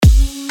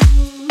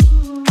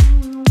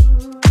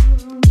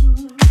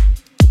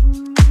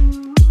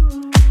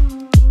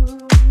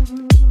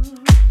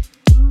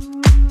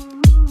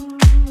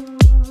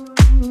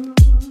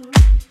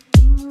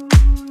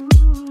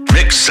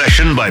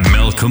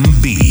Malcolm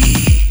B.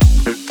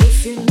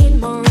 If you need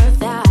more of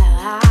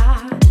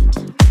that,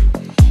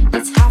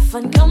 let's have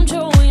fun, come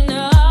join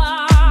us.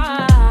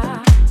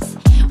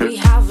 We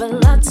have a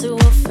lot to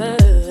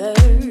offer.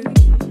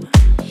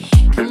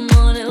 Come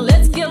on and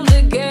let's kill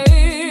the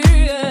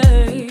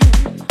game.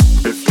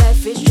 If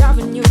life is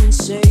driving you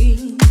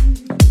insane,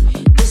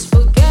 just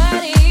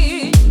forget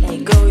it,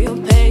 let go your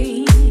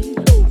pain.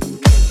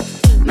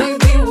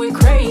 Maybe we're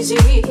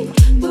crazy,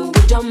 but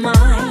we don't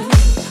mind.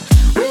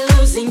 We're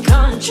losing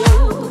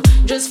control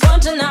just for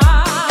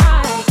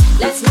tonight.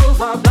 Let's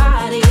move our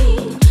body,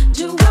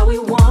 do what we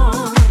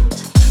want.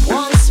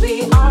 Once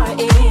we are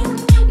in,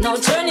 no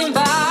turning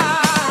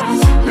back.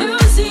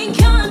 Losing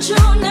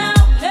control now,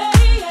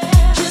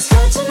 just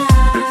for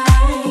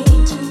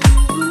tonight.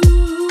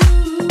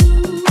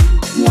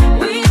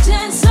 We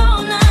dance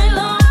all night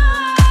long.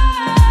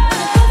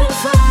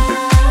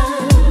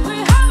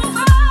 We're having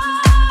fun.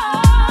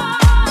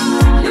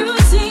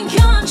 Losing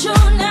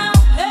control now,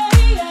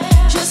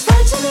 just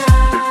for tonight.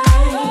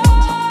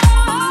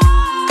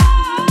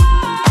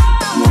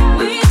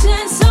 We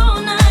dance all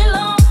night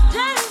long,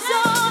 dance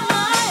all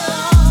night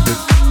long.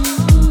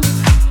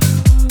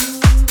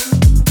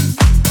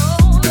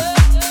 Oh,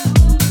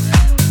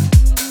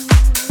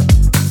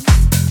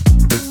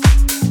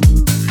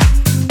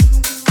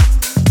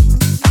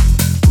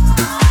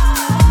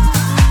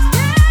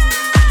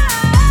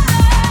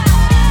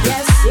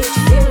 yes, it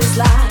feels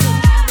like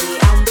we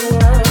own the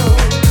world.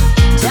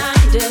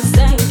 Time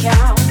doesn't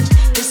count,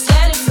 just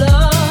let it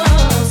flow.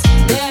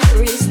 There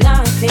is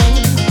nothing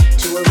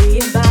to worry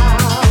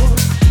about.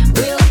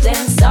 We'll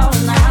dance all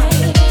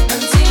night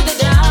until the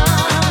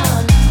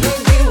dawn.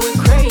 Maybe we're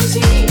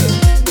crazy,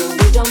 but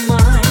we don't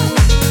mind.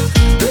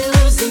 We're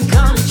losing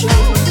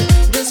control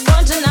just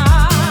for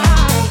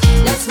tonight.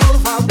 Let's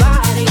move our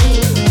body,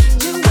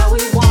 do what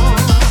we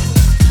want.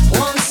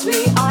 Once we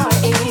are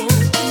in,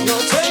 no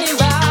turning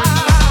back.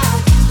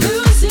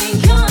 Losing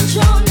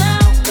control now,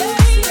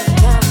 losing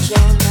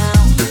control now.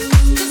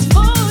 Just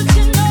for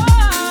tonight.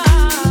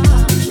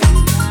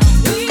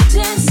 We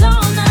dance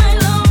all night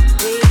long,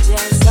 we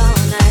dance all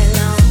night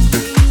long.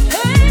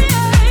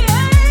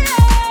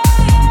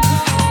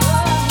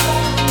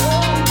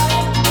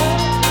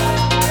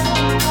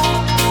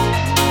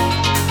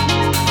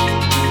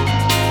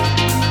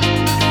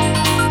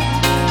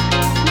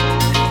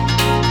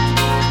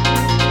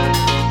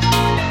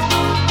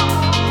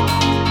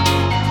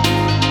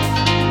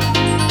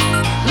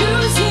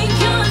 Losing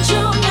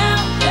control now,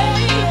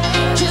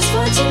 just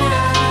for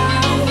tonight.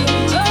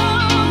 Oh,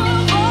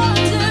 for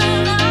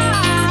tonight.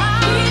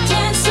 We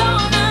dance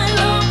all night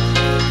long.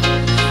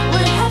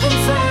 We're having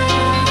fun.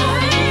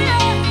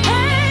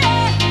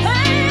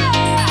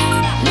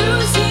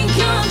 Losing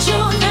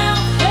control now,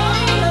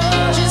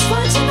 just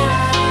for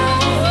tonight.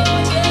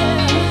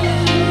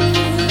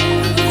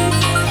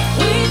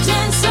 We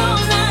dance all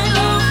night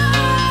long.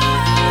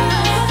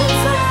 We're having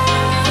fun.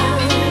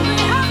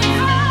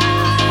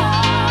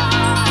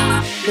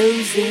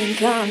 Losing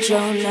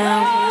control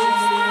now.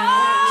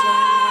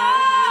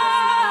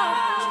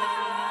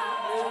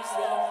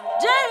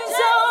 Dance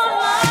all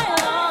night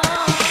long.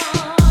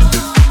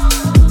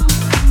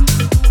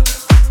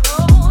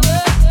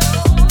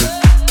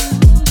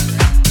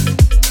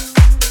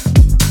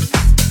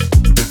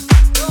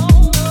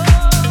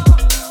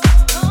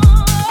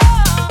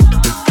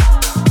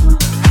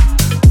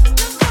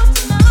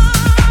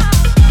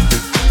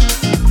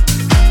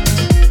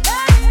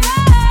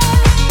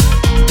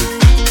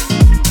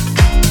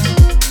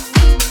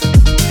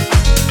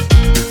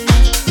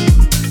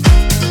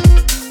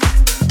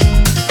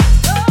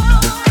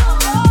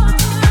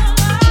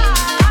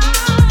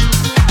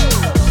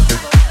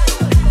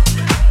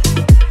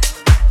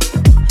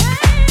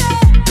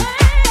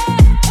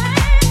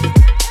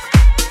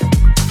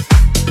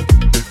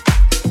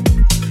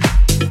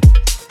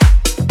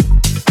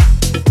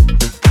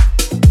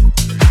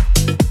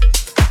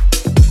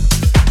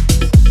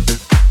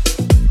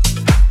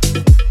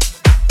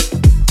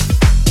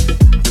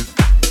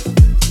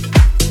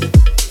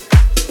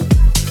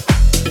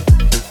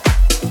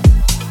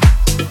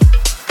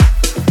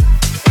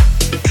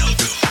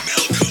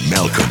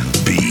 Malcolm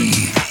B.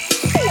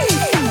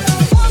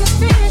 Wanna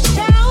finish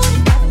down,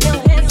 your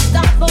hands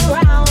stop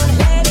around.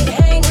 Let it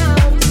hang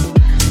out,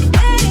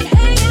 let it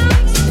hang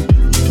out.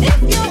 If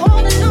you're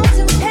holding on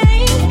to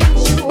pain,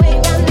 you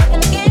ain't got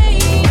nothing to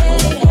gain.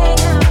 Let it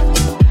hang out,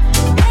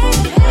 let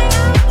it hang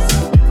out.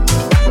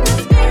 When the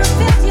spirit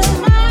fills your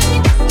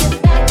mind, you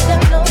got to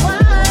know why.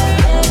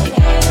 Let it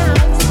hang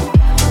out,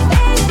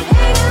 let it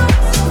hang out.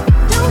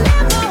 Don't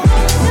ever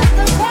hold to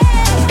the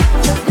past,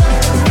 'cause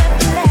nothing's left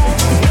to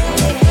last.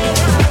 Let it hang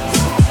out.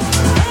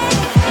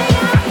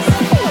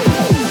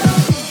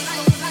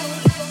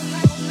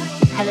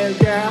 Hello,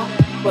 girl.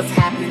 What's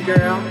happening,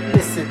 girl?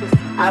 Listen,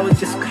 I was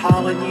just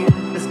calling you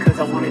just because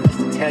I wanted just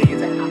to tell you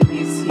that I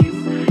miss you.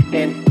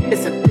 And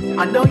listen,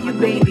 I know you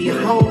may be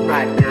home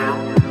right now,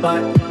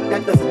 but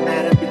that doesn't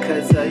matter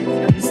because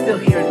you're still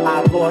hearing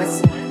my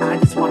voice. I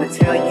just want to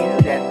tell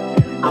you that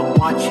I'm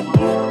watching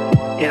you,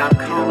 and I'm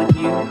calling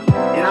you,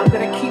 and I'm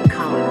gonna keep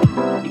calling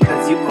you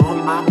because you're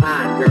on my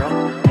mind, girl.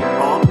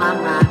 You're on my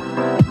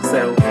mind.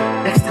 So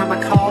next time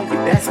I call, you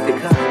best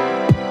pick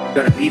up.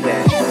 Gonna be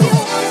there. If you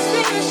wanna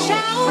scream and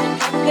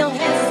shout, your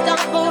hands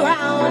stomp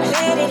around,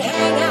 let it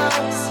hang out,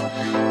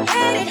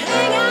 let it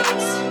hang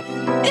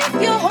out.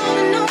 If you're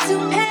holding on to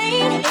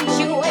pain, and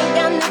you ain't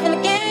got nothing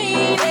to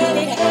gain, let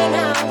it hang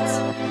out,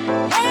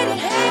 let it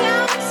hang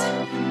out.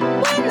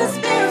 When the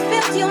spirit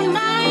fills your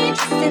mind,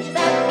 sit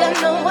back and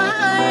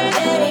unwind,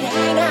 let it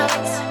hang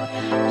out,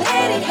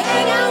 let it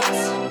hang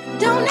out.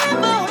 Don't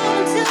ever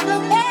hold to the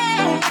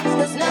past,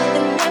 there's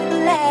nothing ever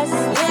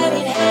lasts, let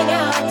it hang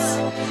out.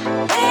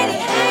 Let it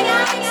hang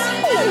out.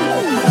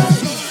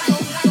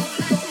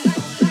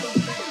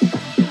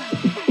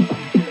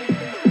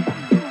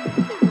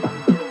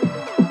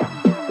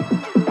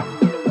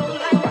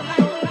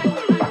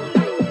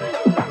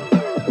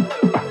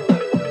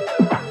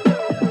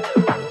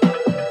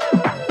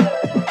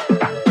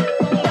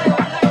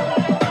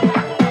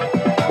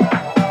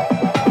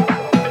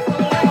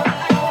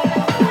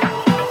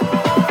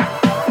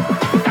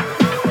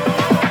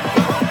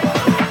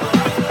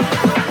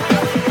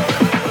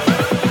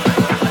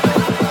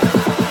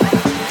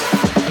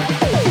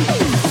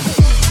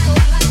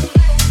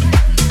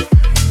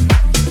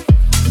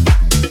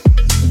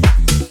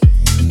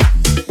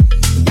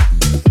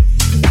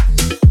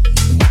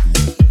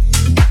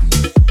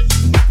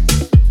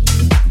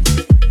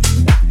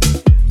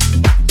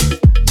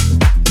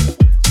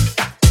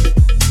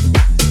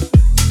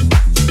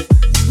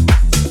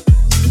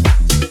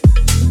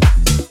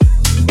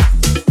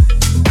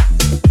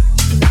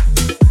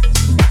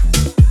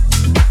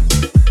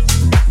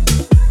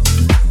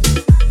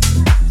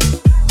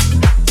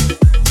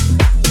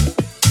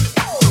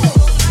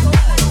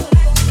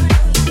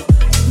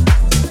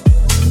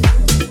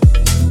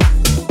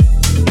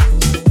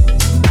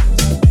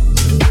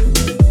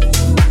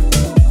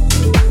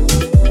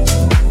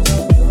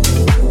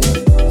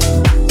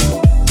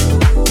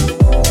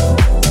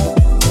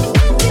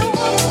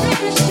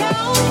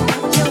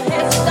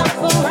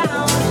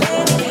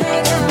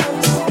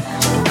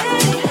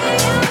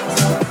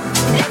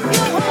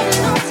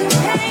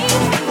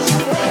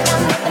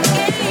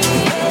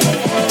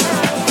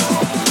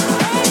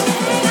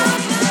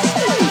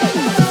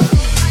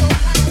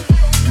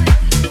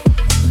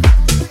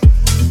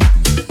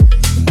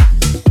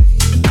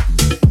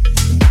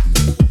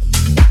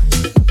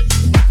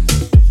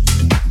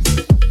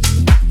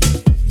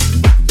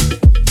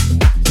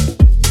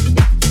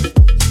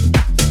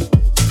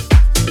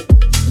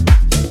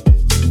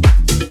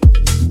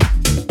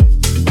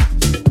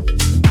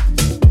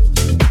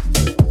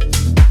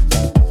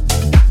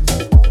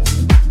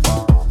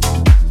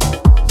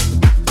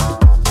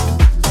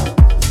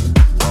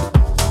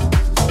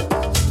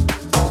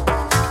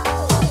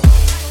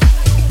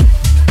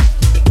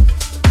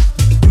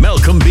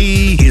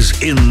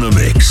 in the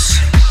mix.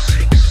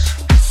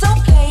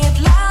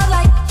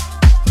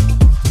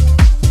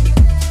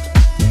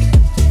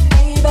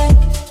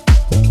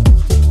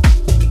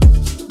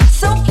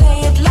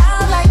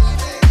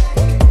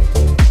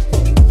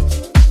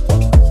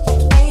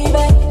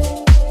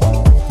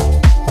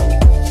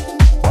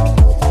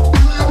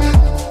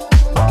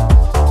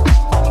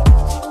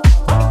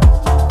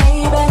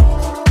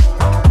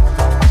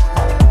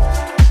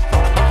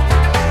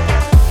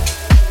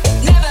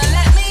 Never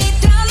let me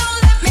down,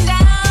 don't let me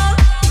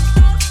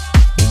down.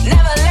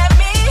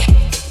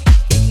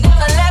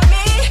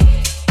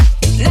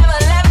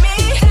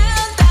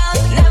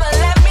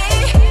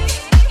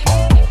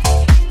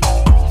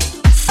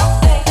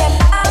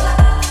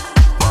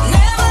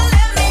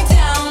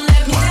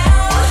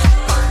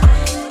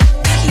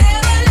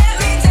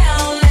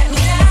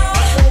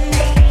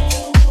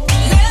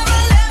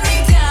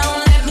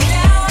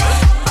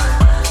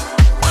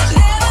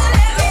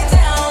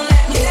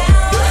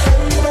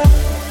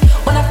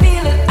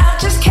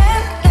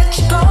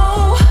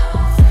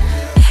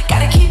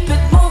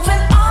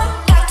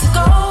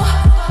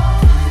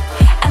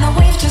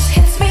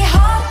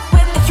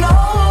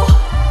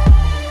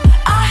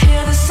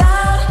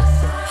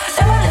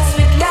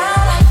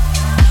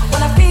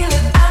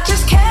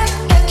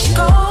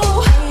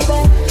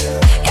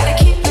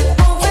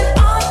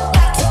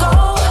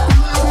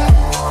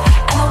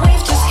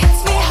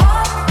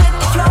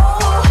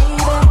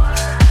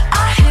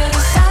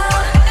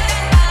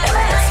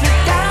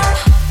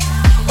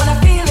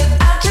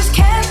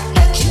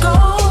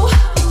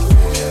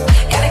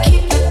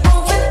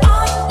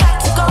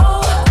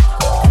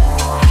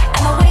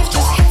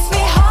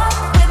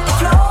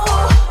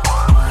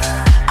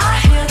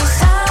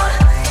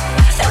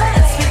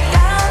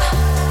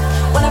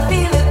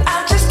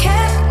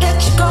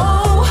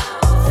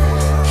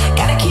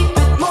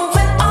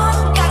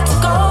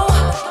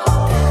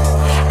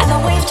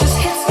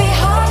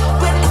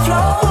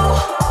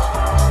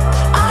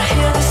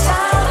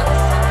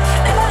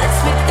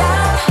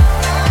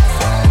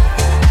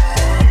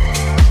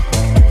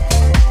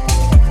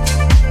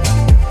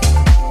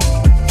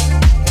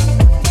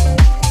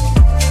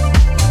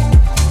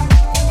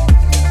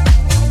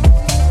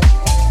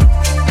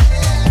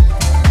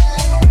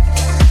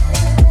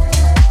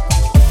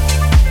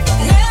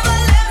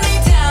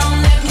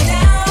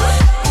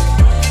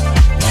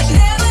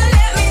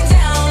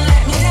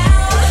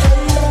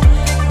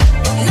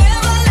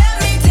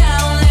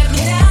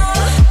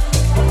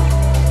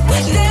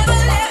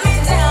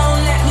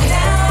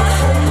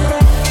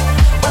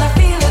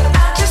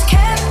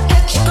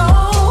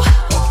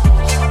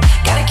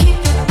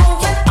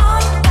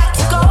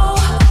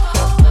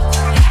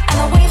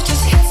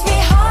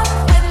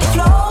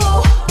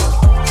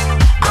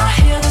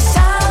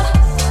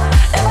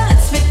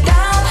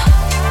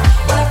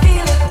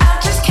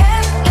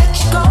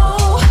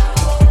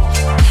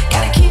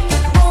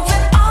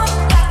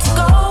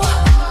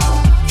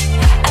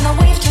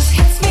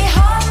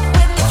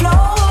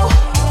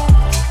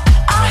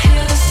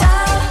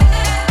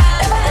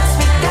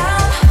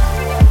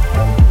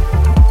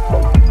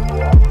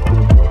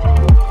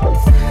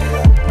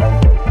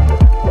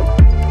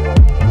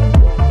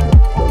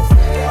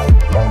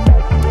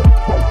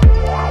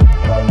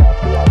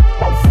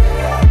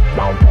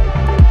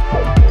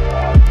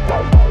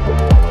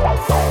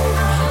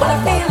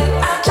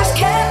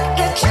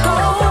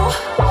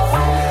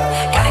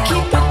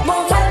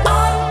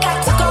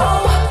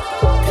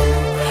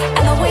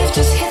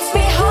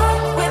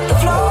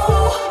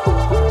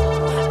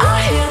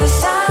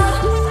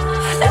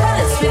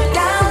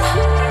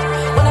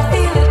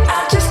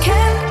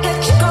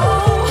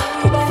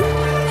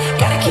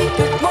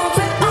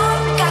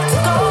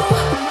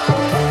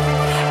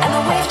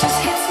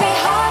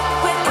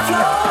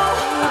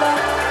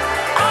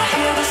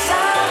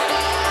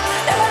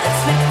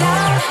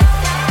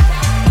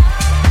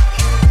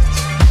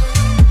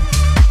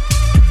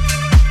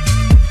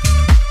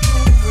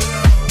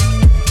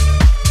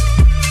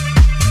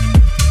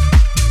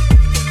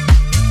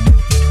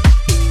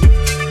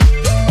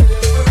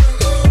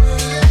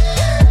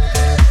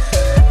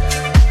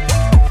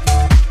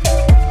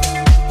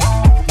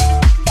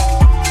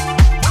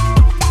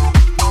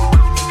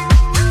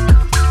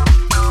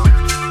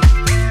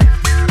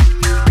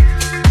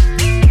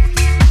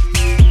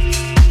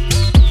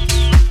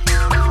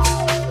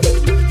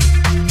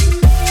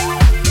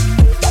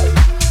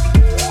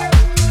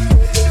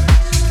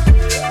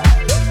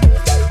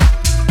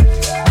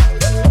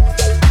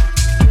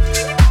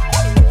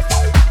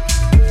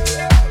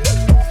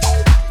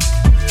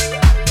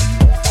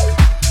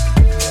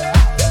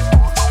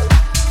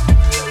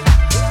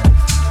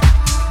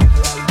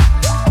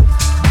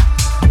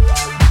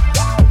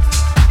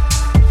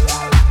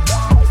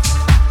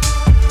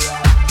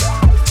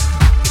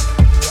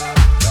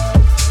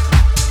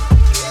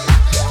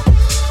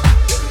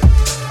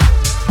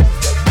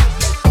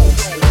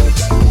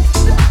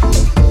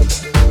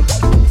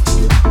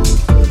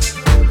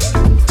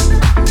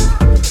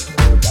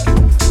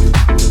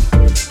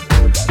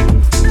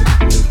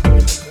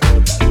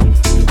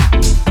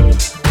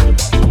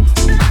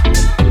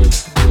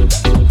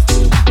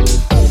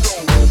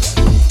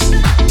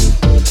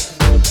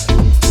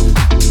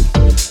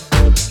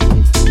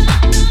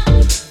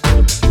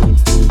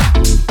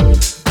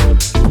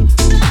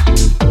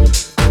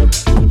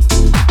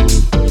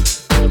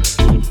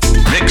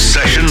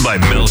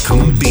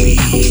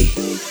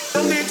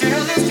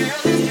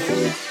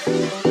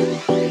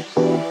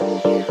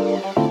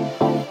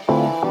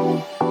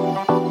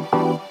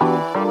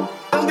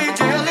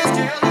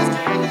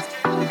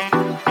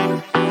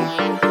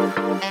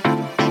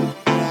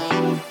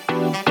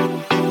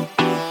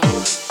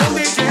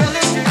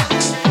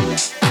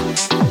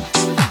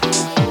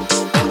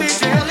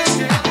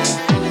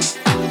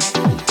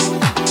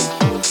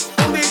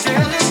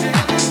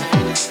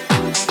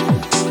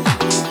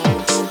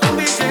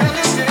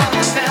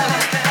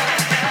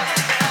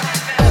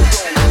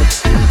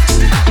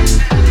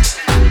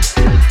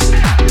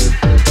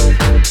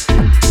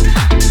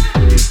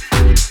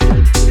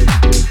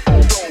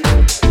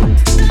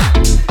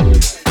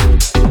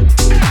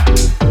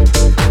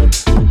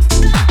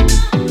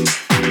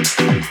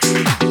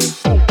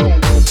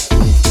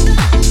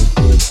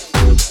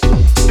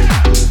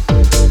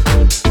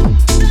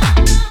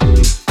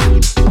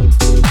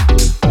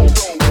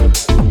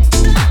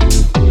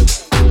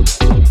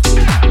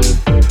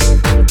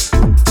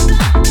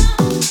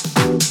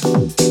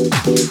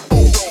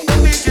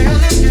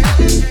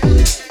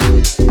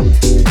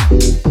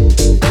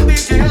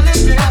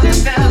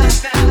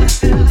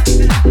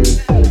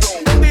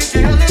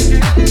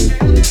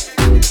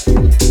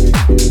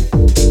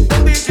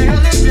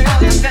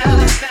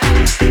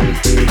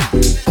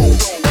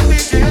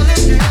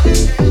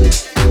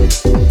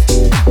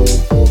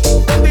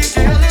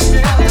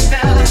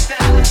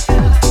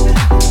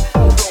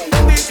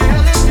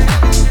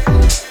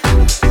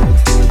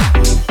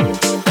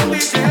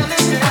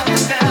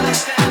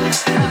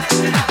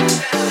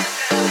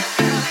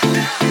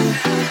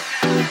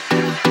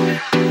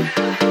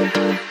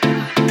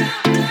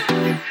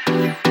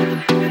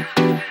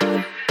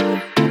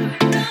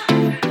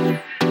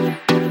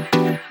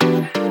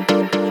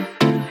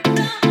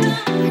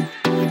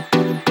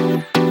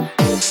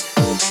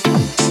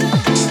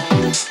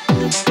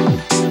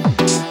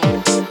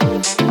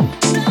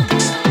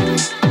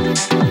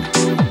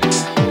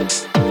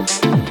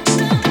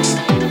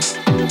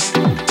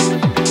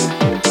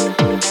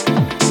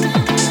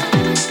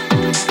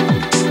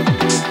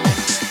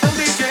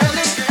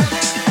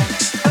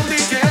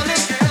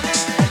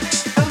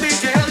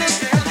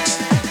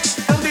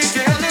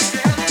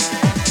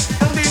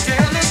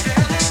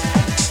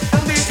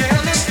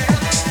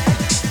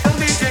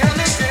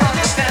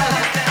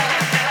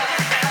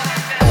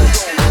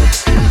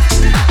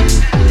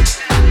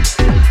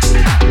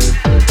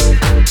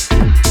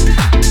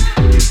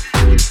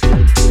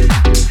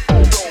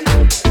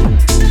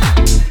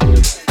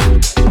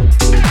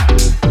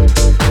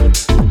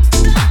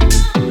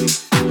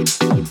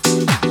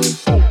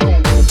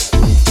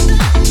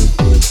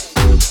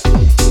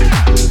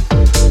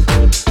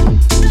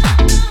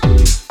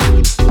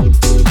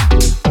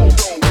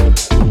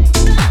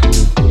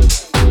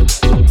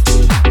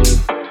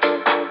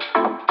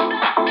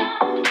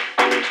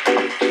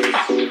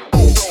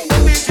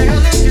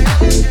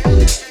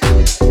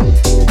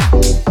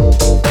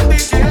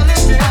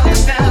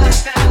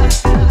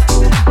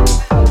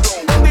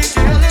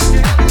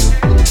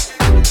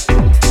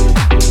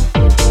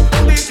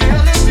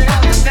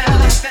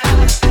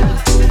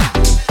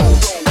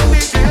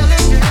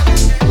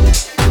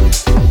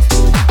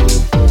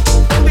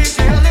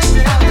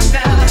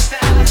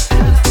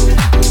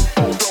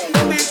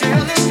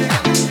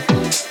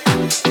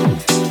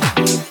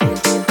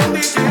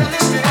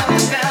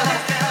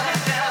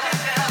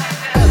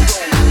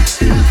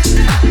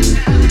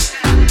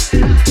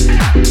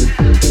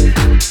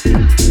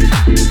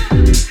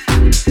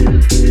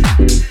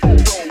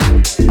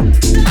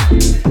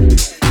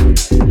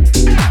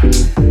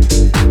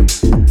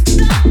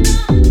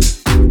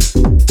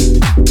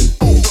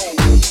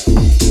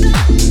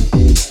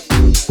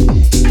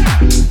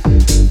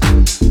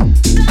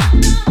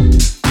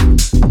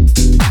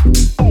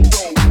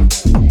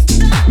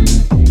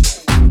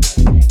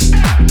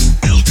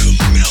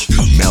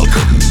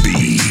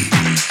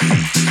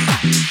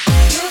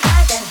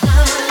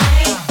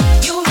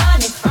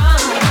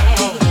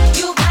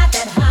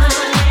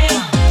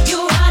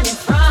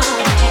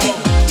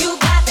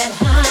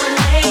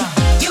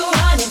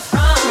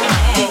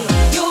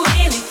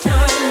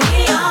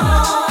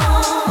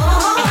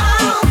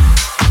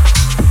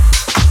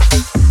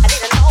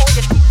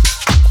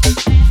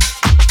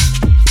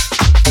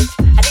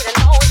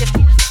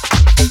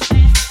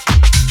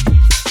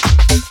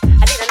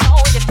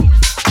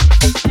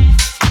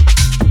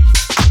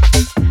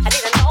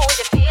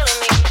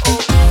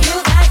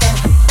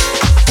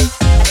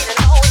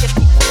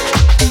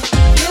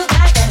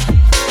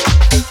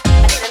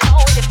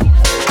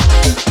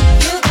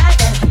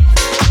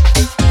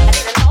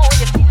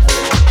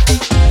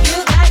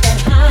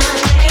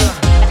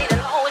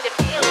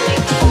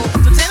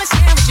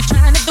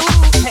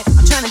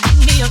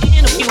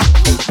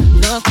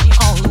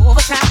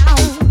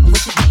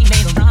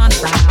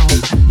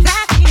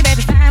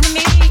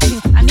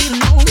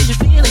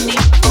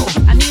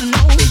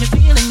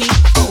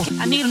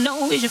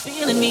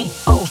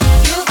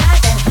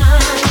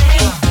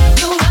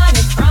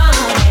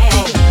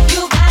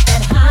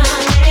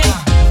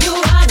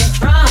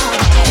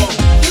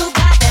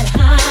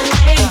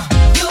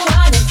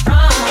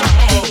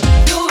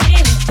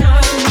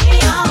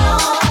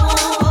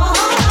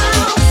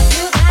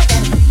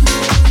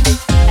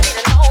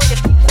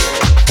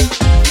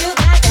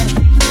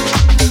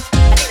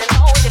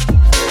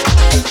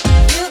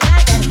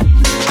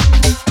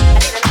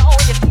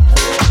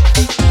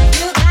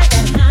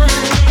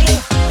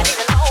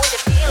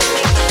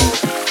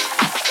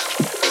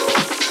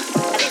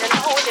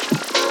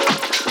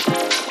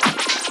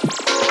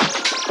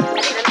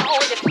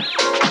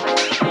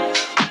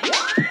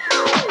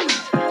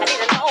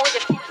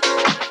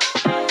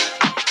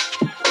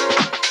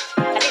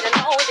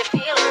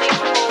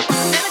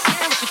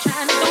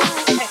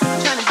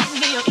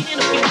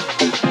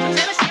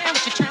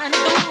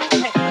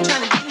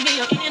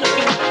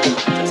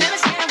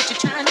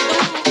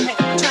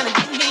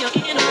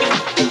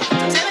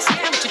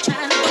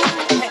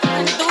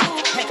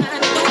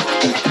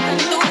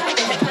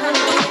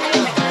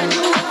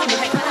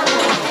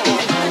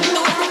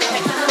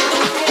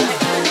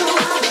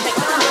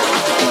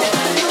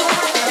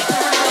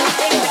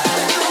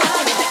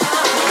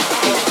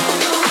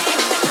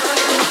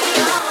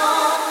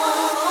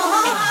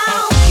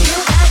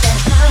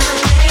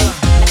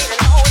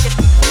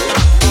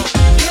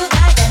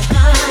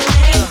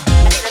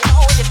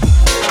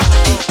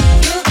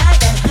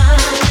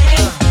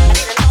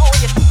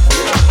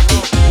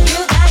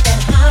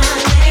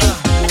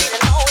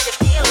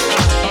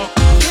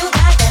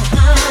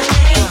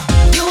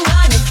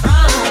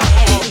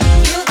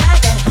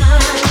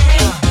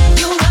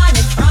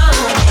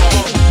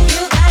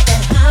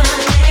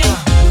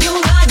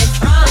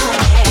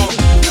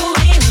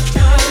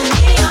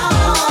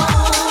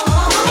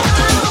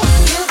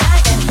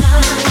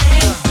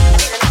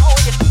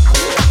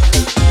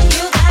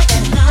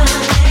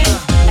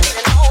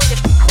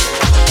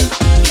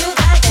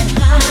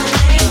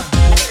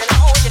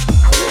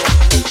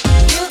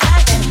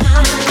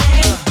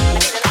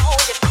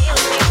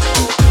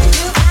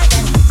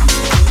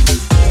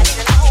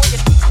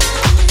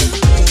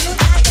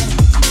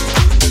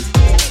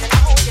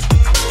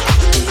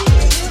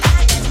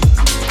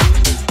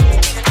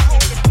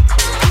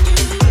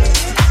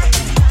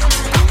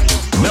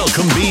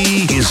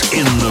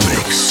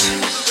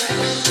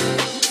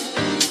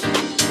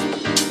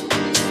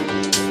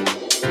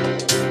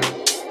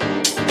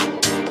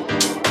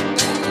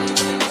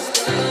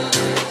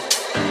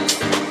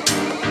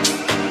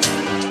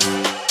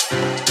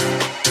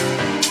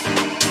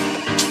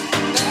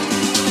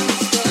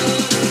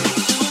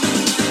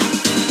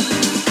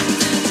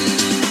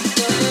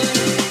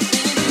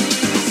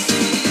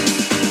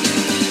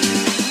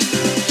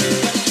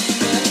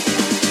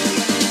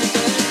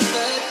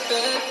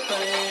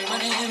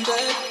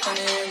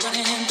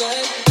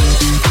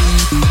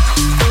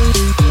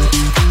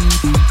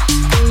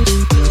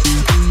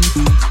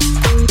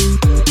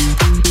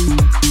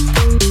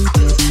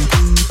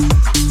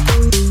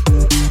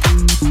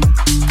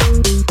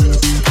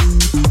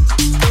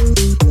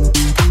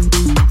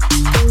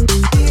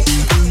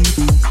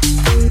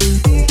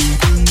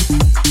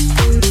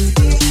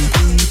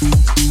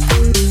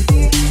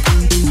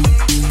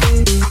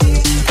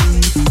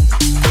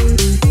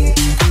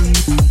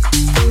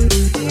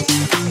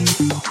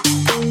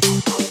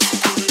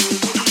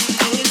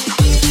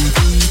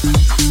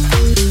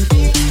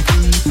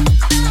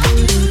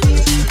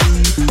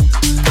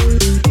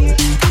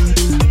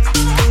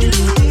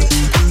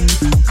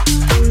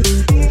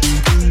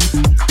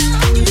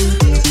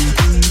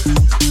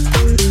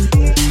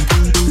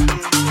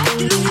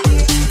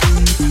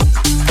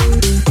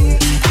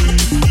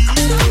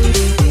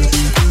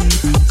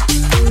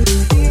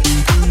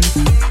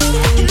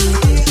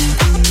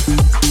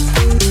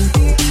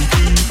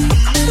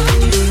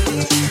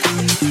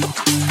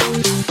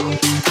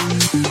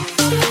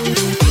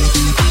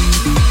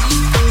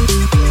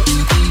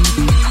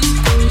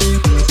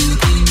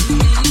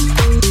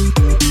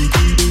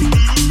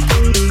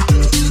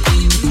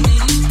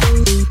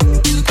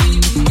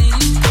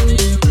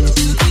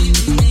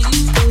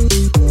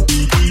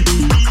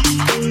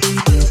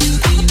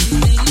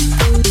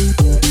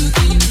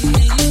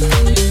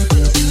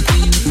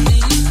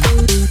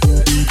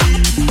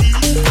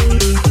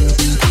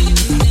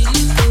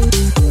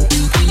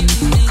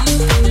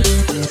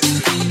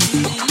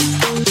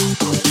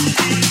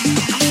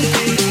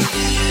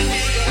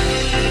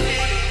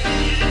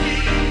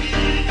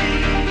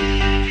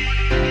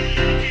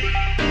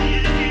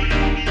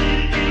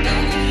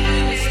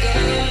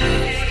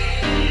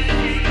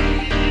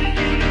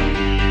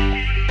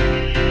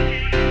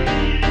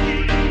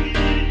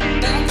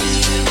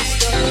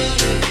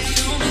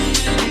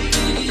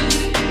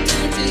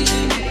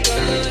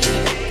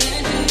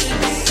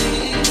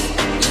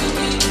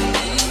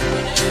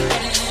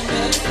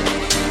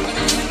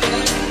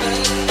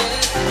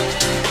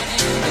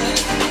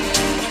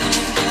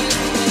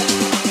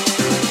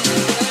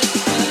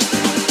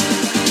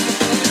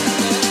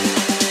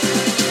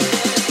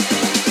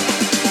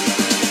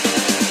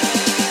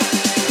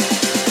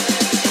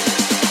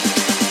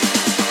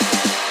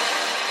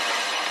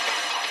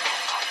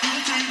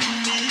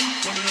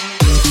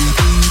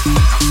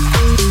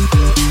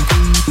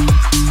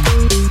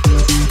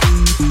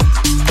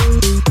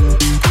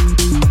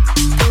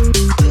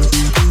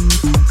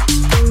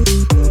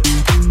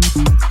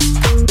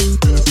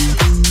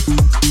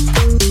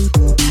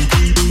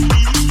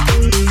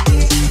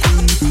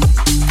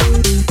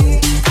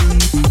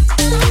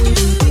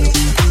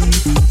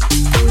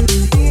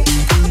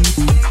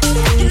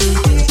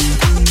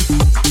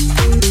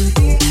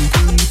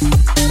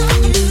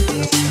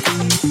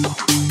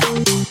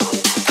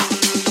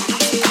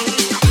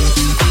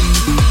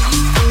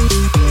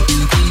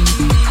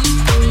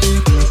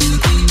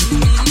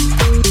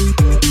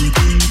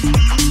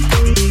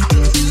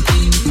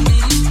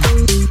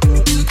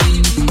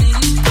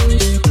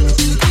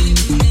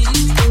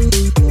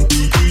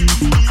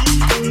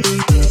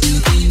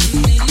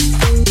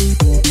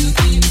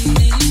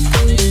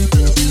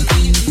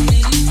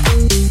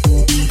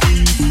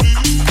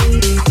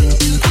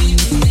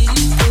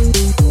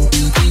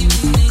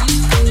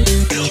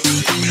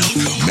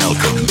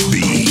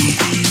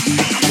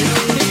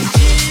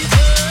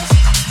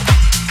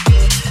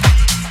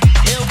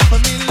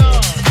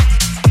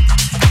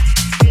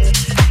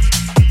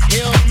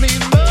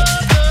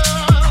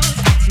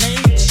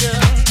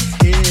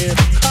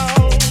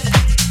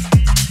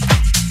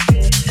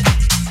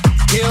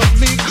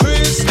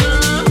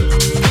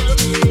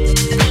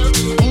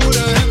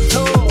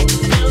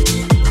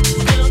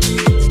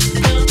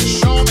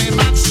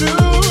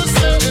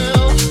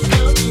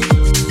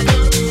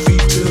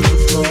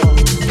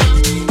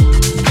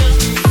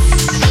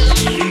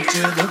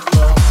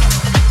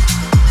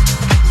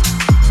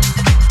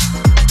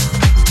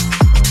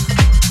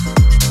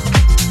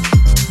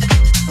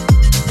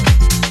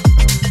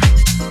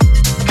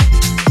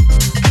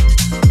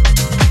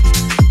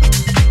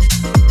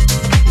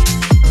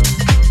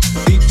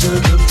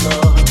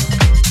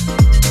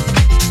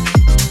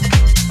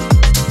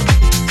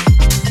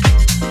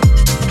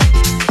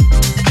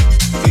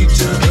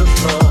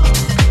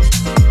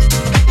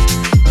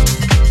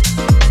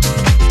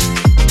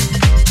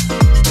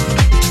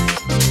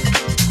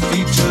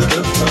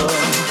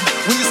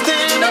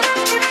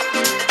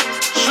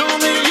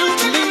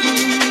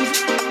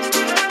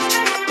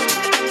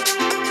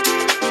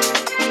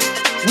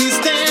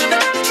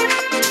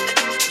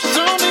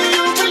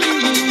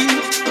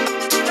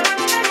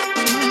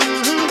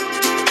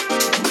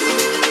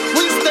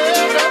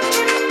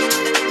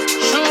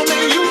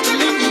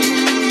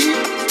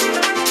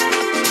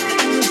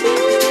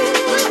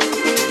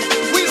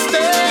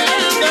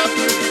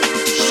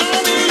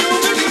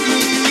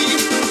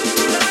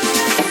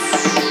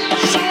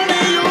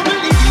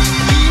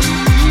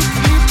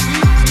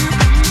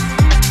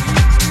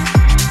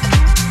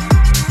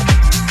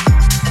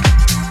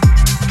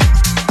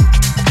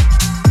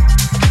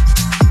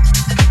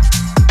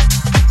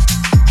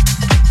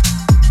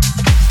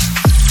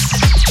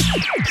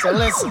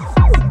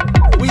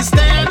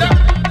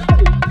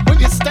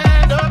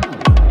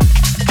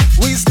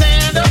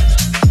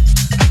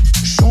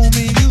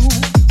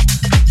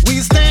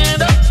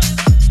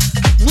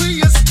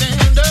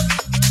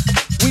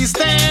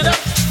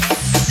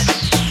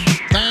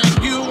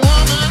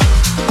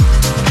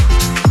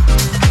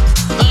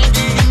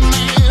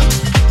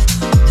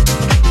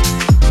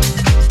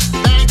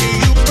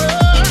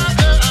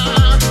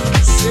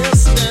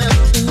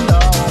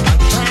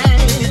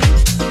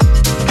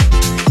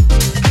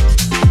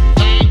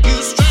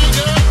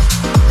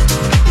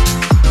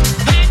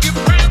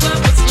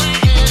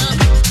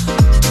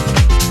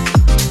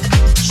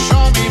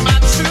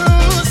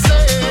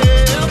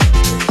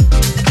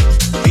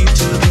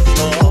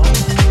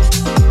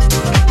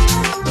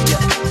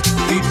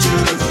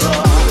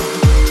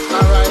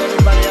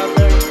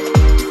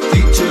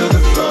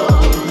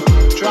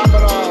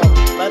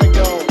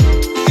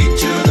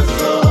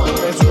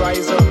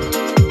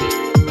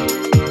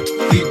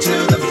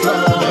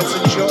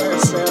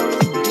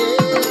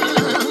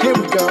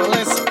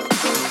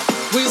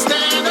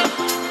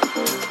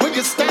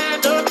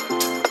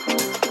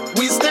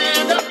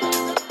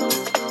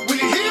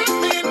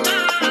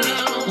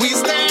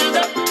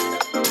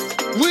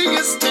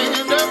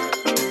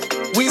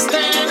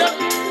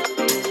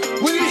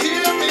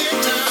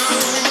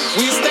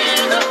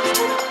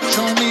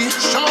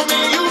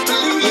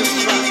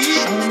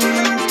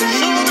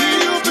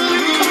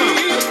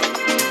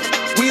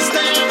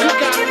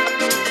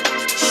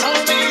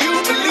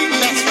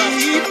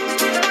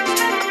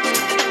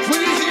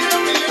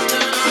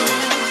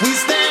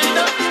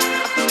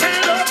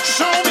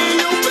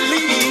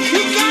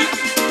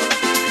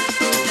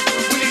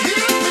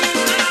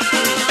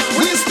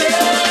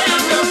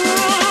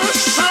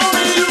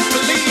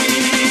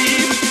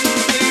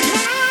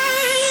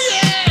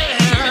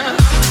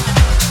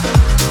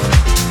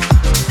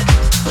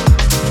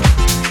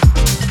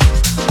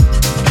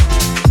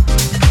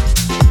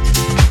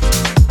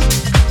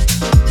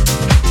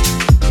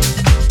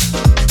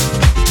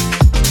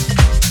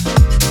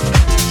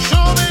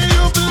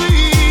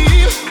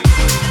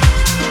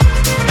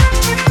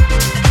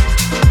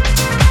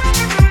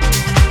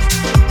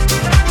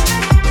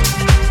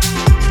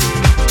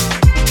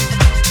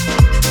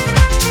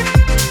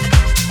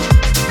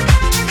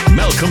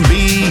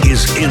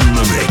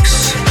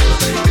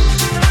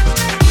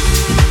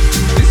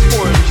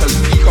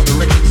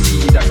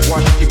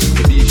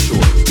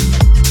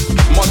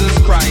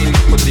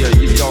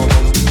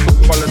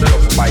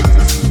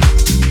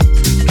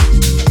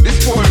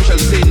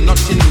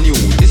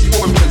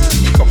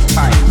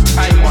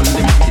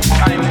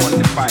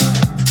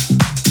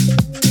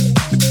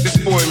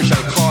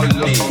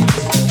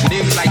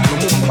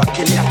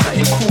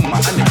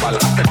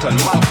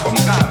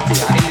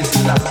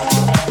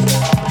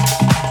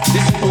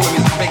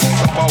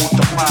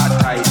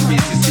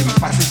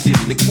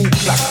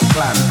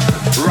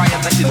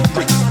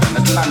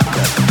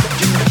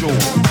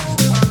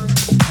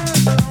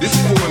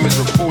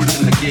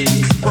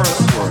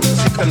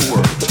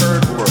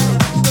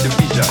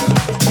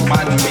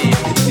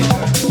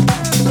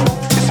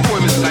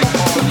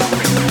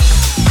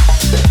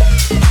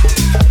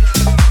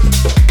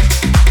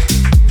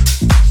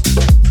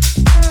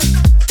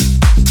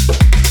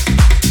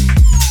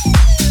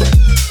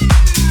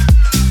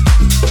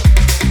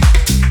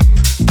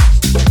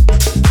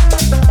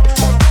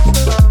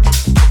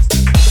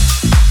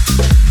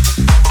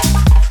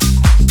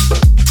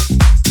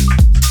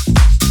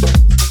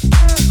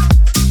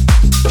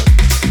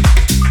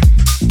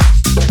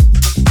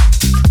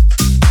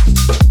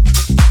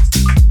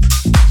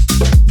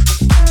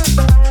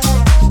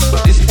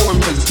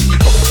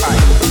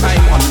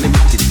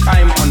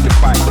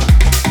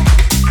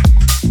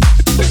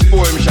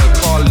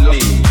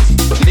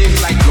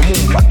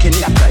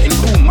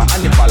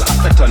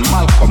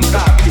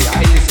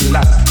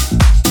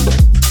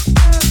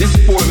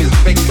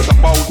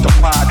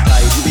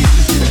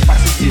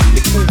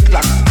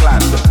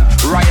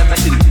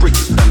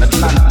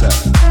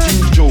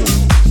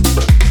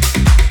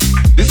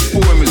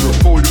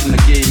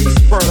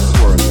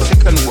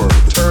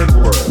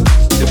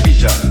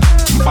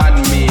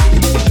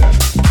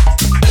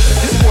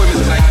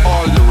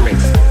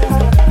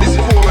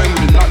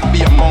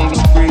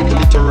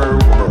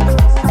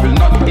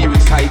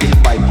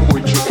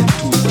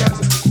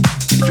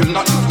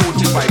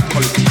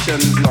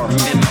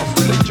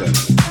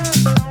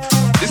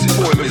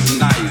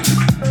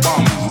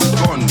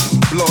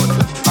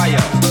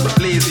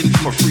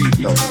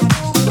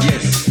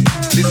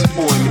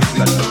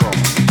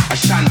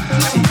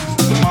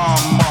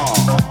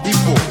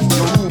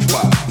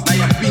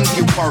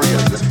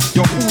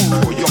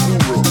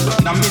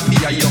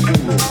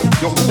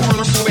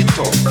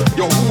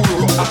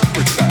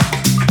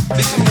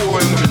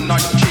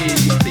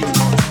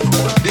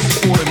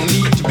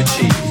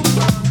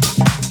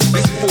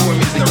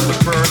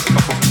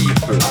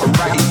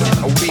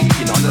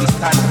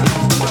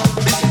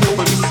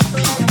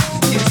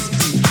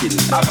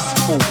 have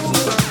spoken.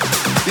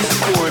 This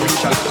poem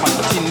shall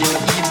continue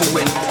even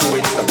when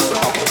poets have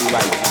stopped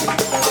writing.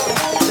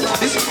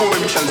 This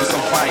poem shall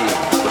survive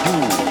you,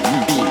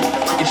 me.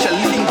 It shall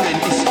linger in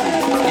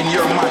history, in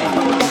your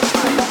mind.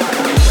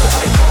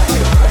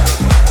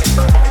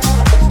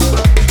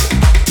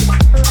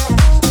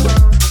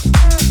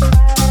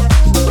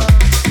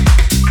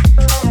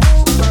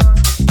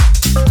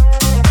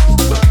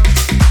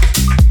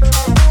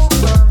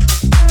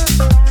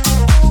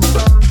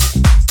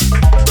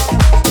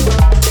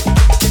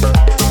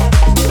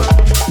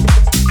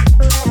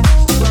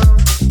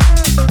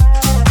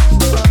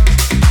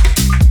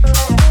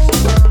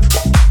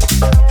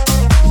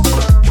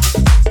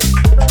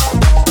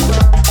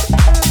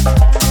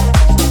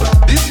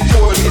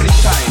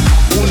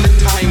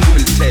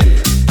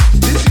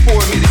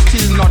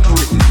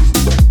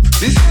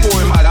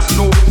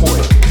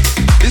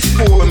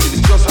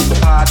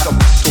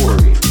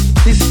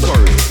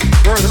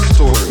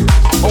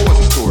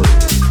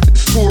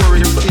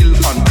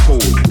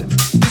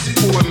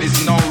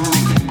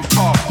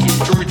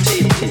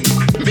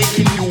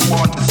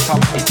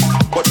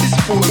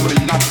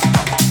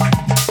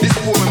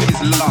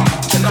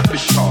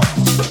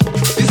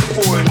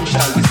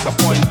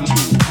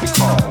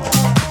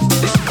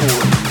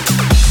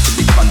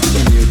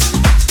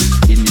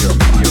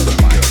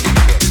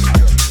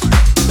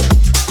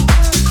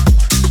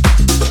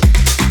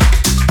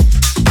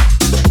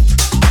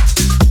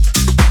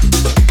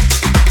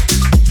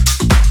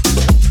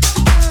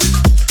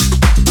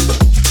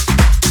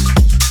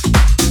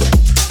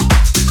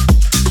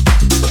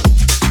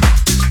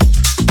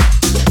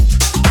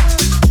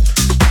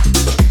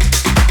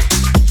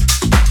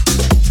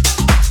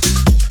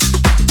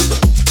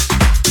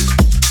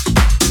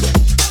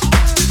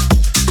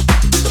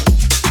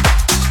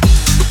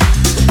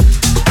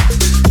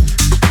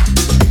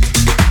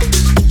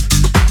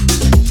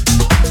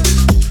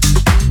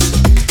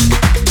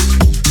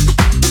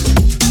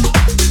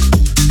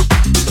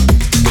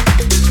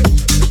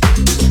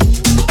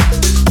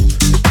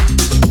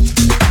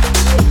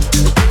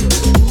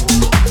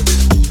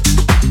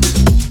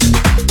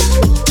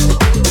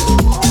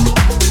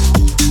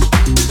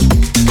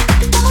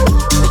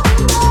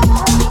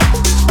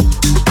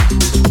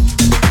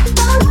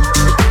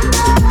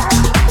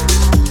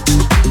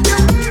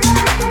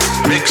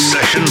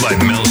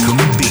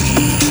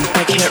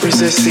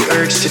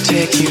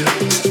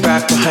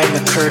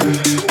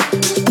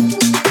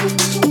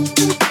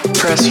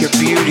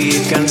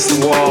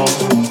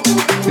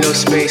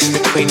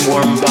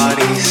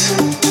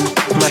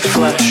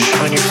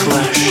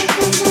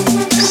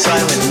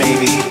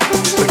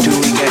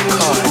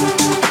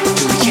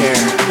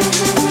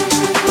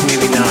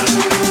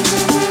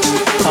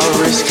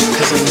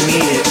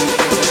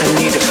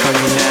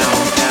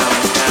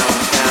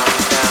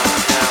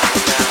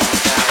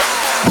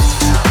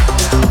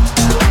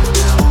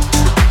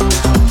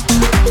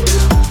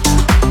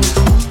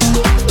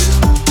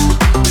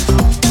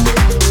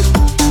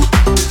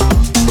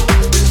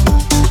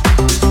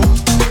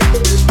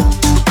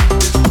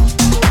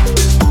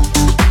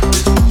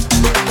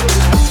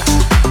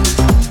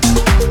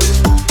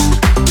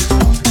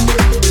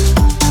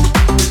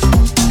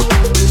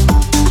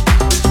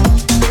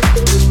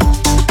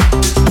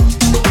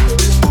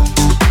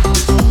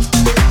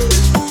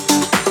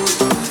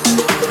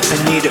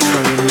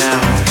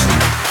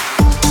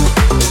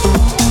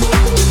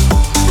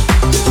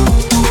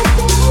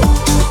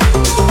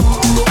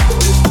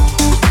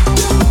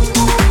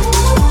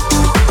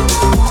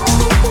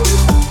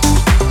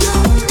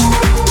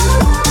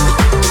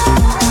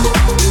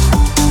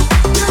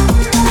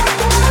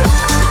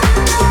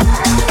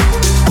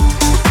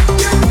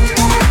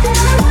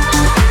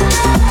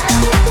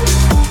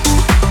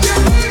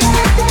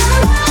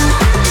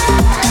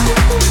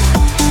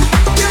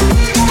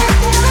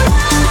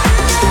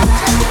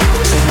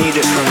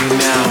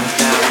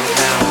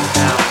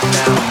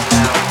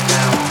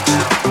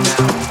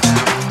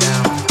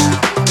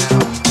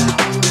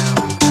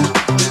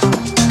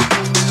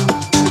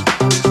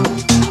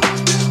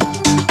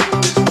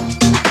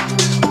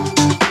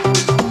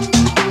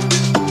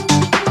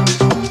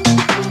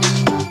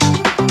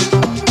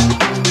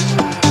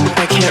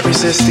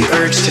 resist the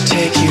urge to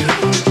take you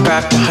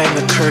back behind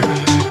the curtain.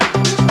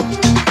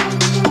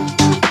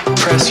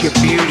 Press your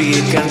beauty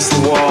against the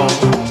wall.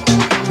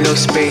 No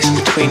space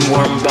between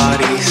warm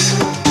bodies.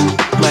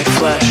 My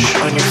flesh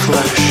on your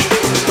flesh.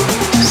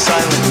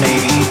 Silent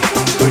maybe,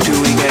 or do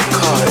we get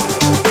caught?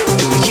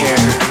 Do we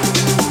care?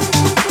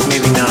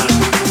 Maybe not.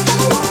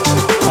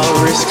 I'll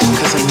risk it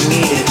cause I need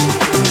it.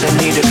 I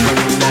need it from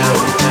you now,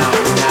 now,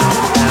 now,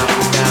 now,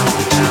 now,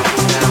 now,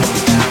 now, now.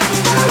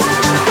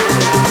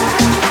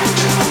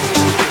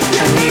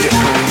 I need it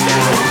from you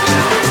now,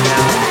 now,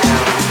 now,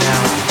 now,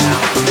 now,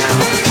 now, now.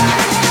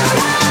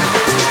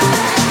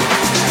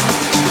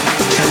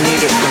 I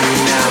need it from you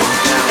now,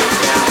 now,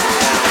 now,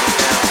 now,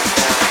 now,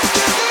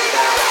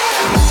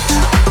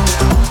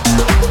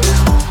 now.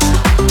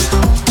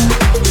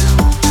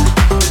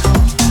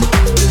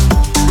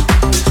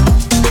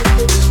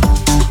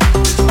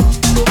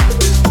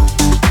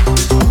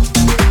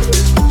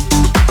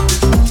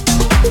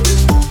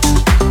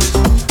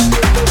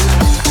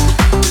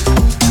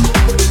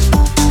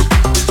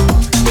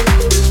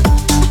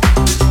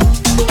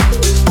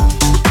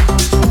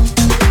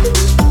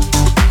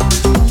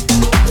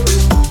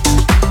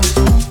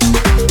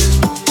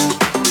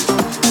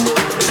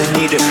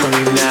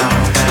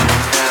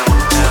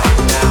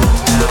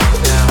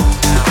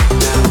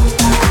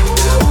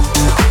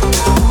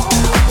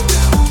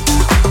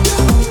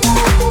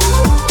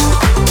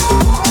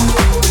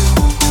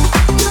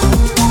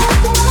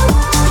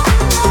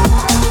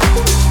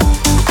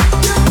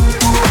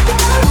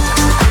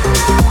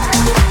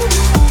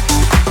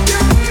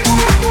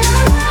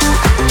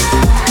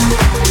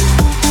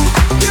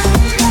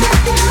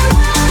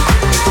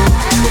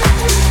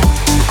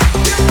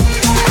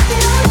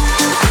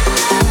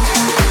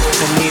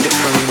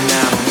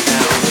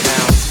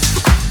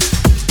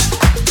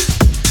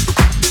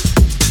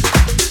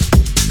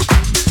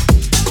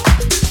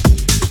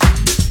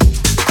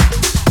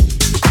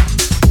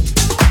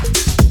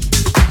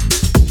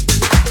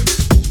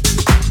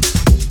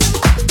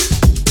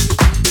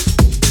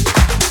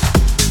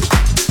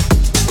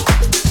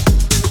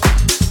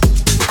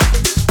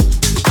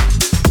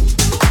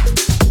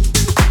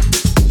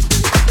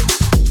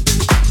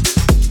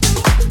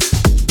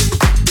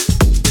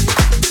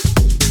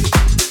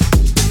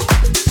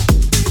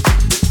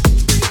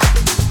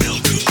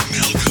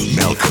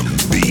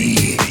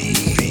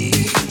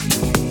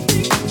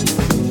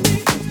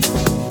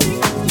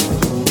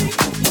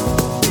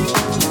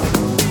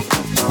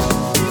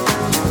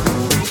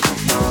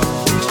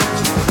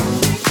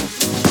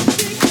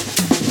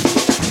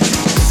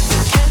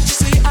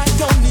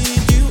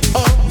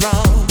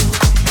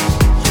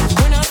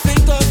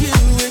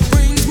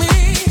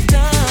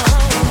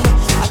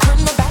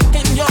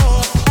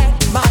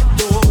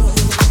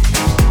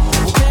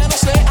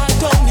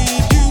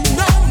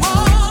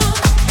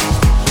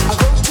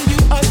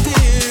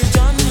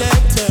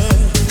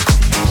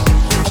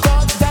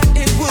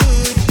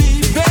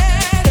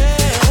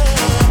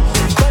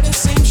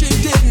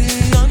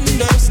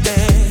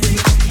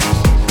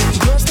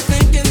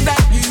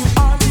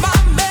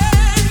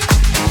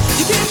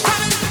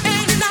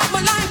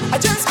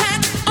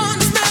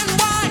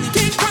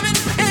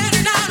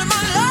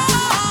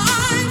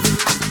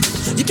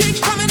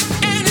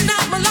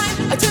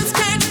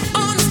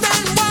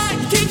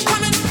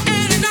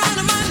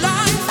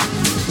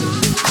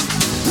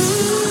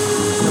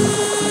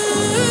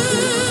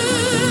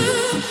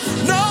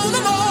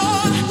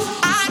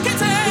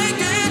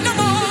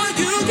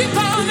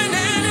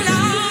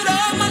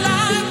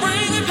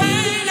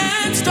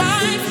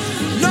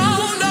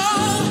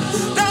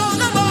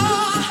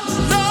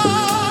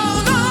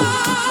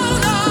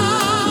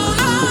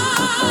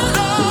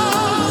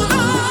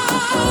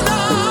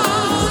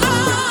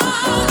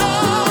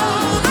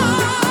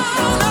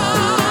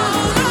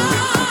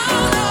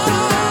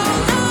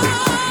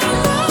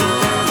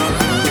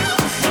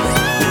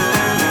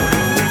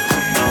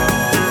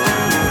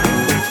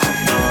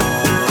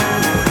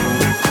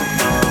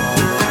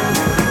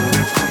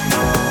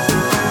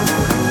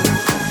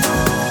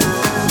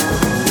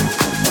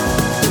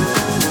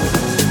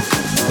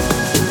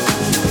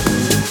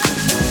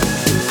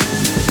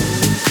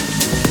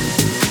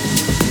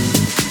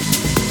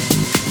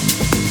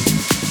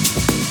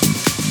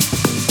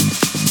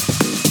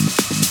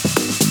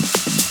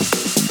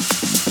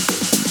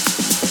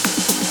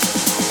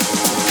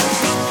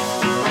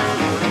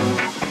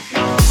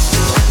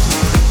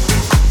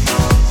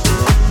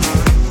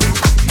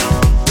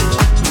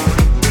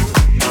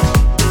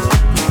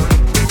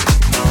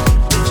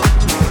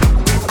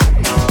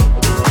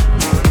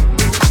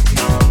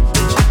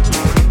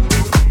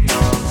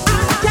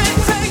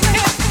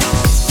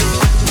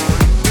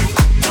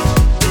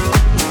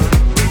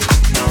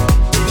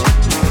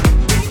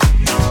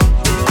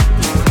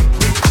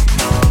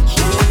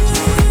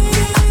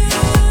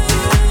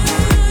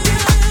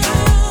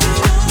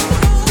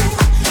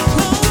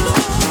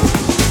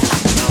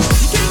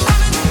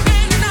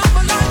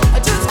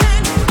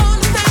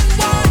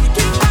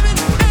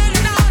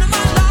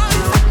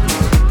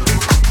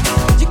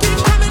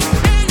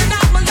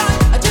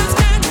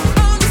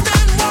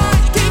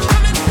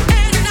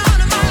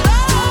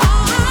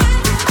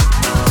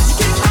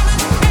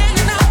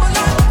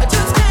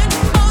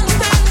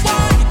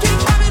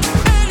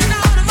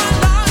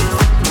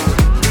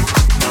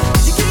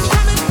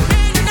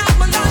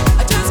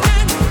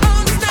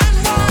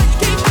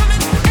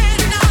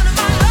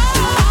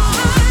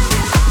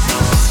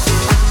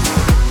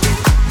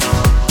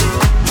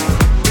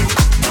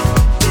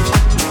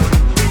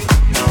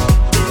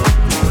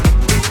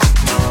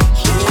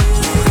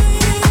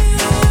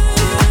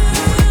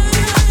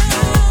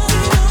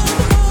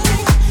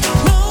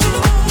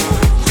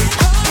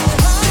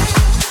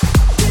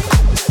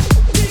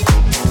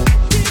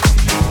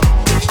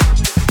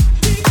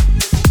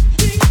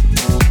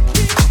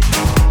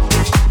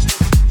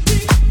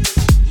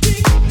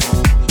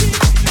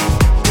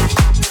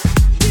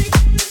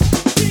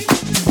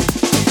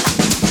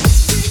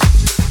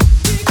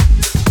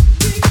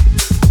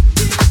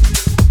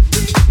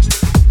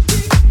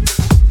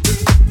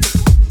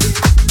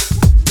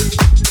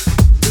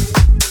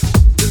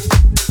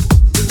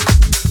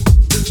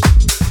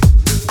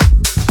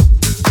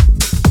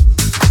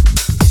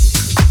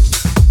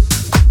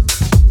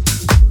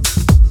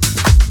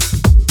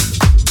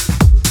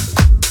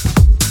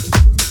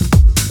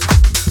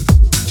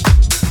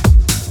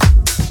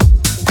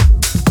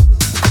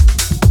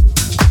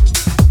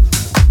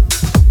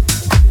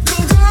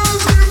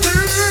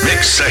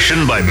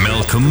 session by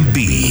Malcolm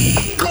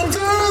B. Come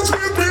dance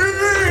with me.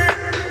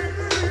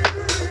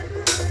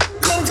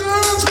 Come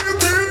dance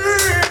with me.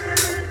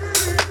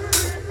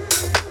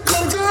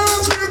 Come dance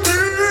with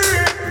me.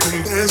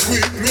 Come dance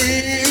with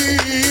me.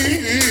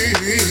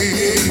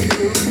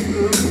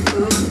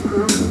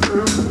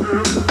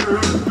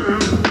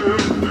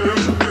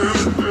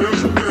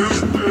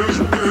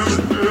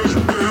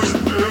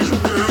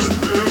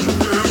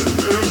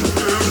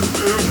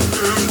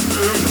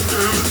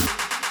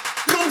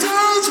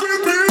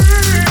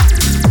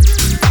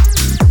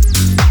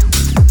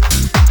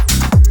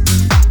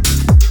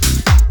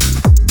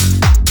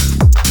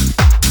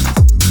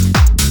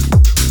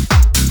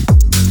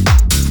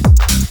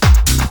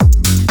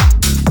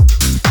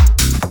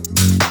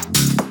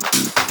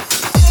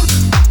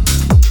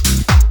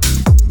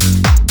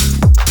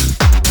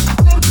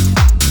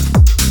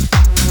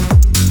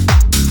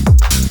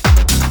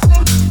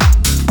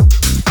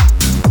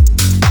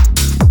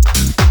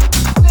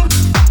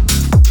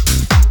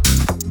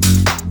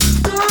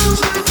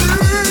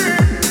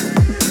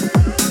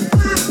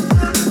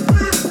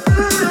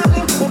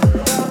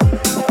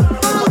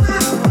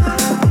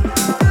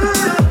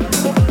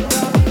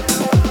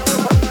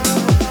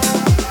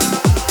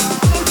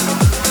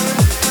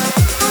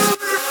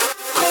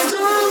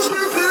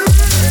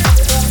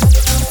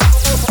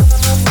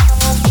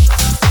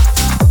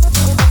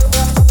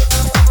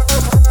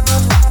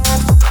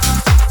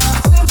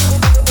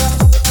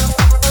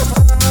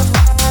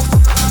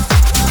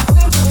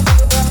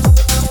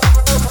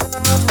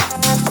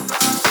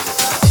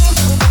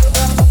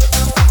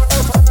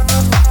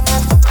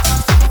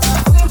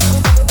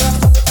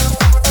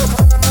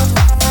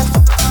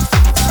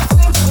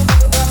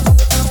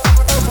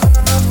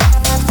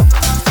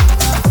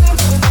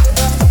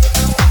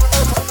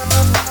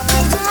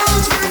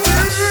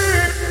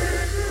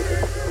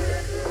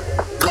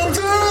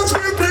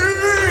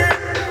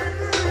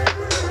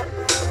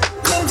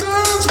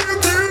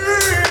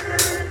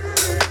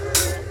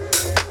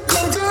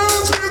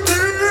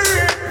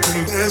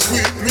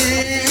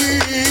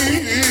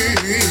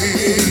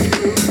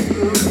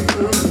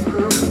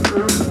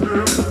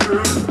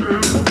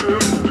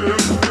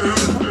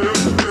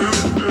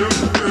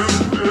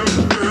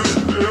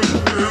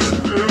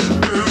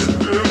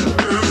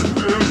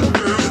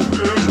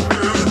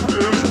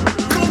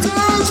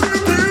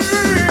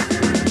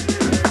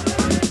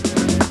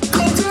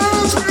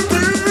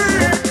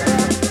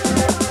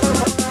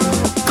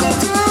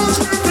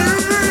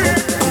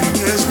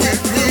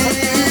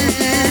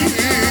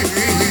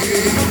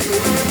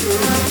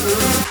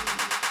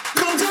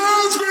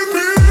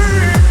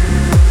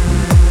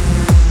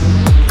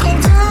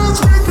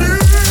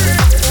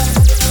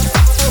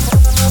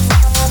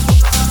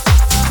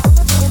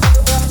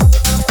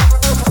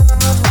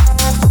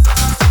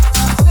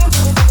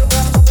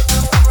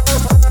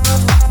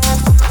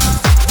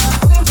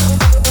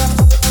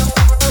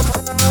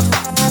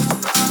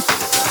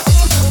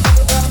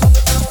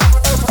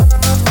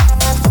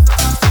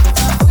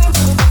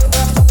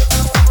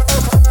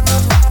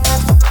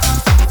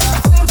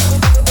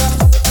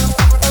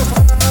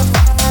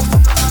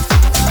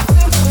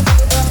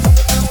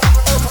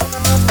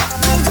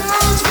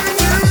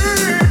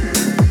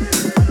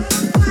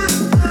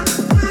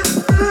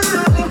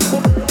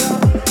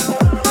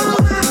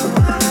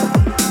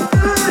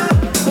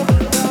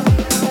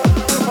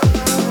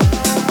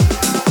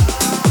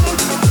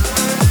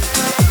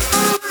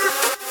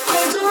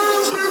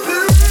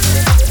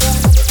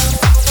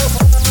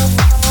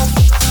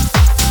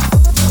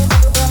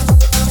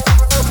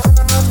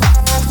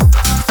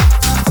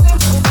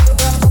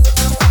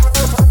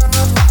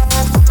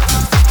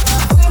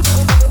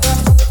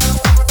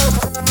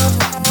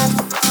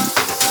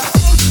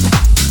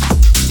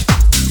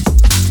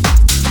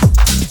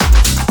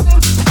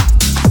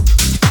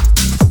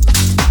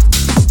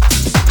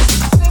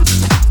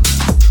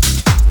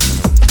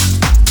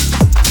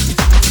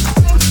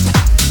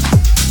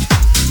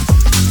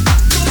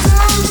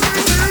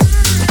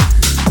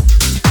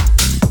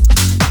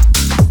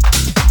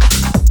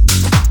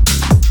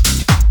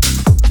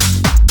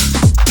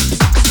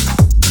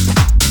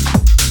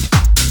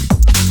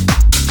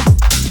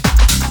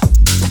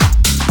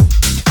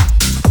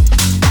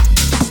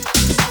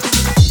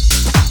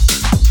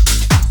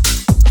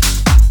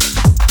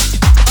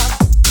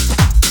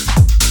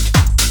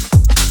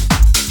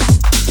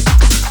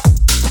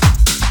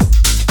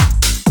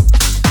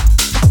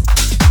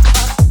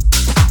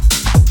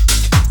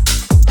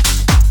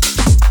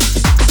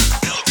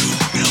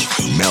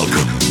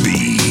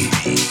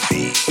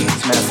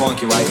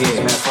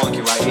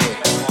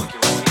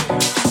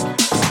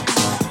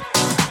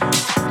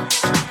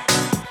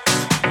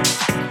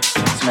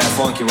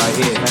 funky right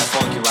here, mad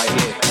funky right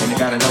here. And you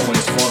gotta know when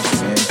it's funky,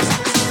 man.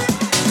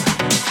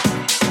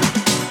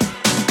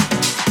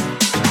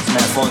 It's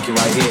mad funky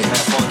right here,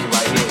 mad funky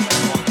right here.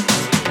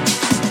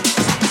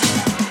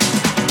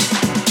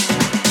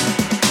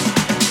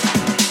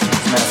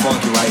 It's mad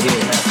funky right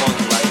here, mad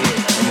funky right here.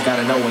 And you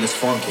gotta know when it's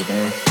funky,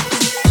 man.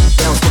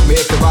 Bounce with me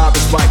if the vibe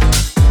is right.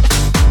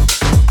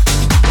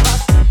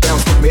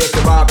 Bounce with me if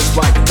the vibe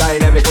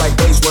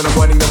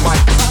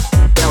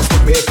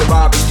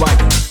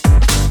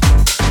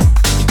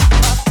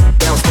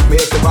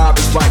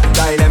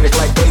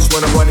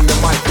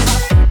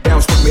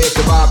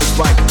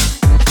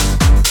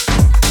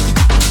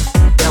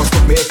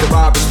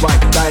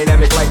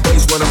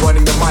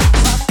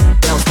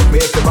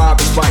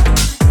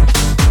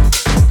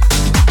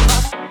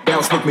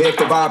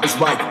vibe is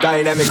right.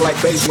 Dynamic like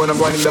bass when I'm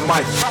running the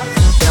mic.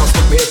 Bounce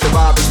with me if the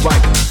vibe is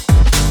right.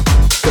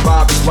 The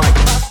vibe is right.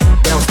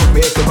 Bounce with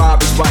me if the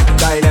vibe is right.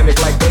 Dynamic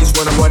like bass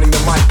when I'm running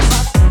the mic.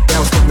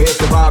 Bounce with me if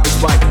the vibe is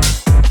right.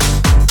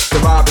 The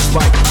vibe is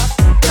right.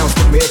 Bounce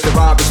with me if the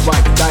vibe is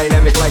right.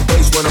 Dynamic like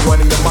bass when I'm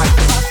running the mic.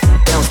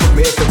 Bounce with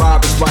me if the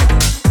vibe is right.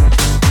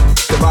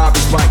 The vibe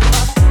is right.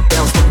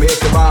 Bounce with me if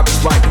the vibe is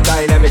right.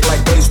 Dynamic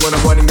like bass when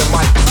I'm running the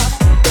mic.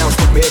 Bounce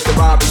with me if the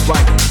vibe is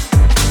right.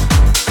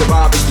 The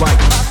vibe is right.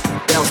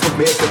 Bounce with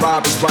me if the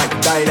vibe is right.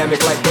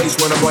 Dynamic like bass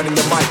when I'm running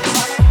the mic.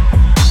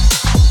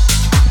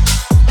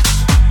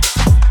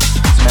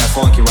 It's mad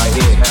funky right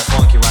here. Mad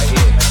funky right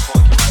here. Mad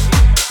funky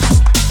right here.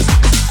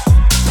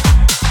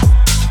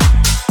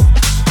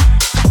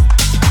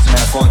 It's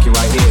mad funky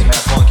right here.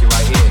 Mad funky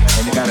right here.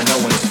 And you gotta know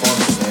when it's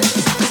funky, man.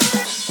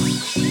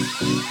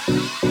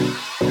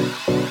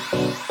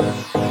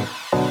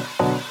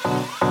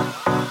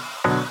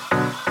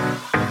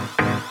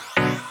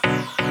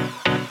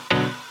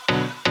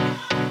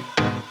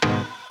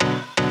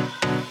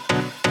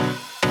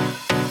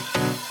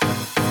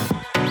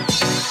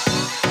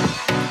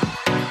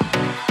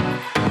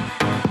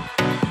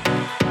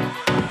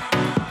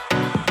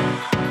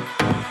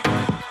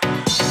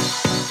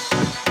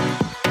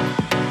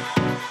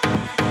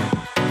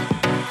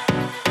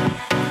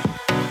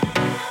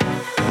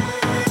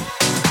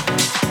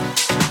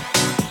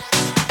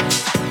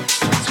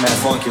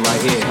 Funky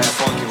right here, man,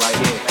 funky right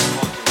here, man,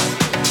 funky right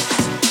here.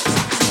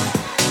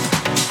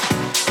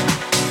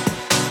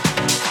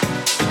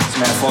 It's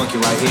mad funky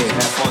right here,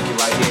 man, funky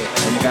right here.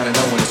 And you gotta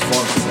know when it's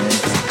funky, man.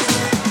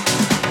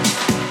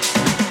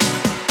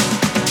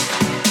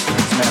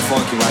 It's mad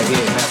funky right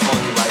here, man,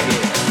 funky right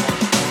here.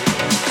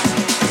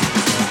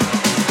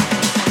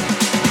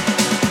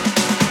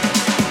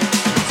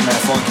 It's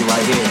mad funky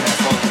right here, man,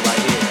 funky right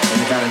here. And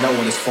you gotta know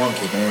when it's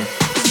funky, man.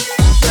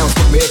 Bounce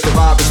with me if the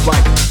vibe is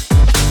right.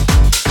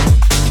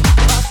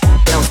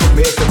 Bounce with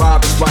me if the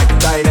vibe is right.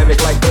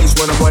 Dynamic like bass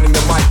when I'm running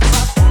the mic.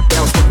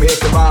 Bounce with me if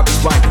the vibe is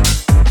right.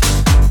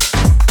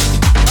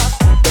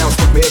 Bounce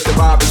with me if the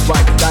vibe is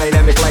right.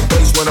 Dynamic like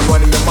bass when I'm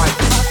running the mic.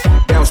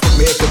 Bounce with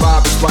me if the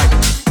vibe is right.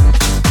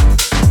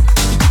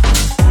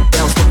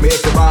 Bounce with me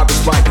if the vibe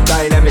is right.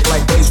 Dynamic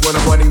like bass when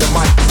I'm running the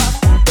mic.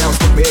 Bounce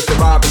with me if the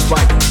vibe is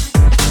right.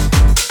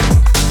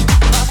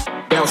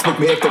 Bounce with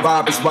me if the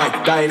vibe is right.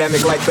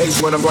 Dynamic like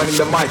bass when I'm running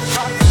the mic.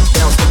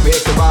 Bounce with me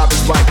if the vibe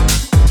is right.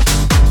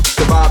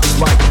 The vibe is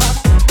right.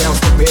 Bounce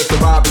with me if the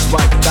vibe is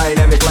right.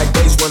 Dynamic like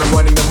bass when I'm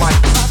running the mic.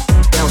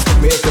 Bounce with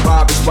me if the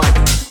vibe is right.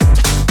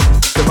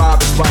 The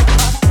vibe is right.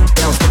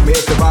 Bounce with me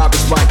if the vibe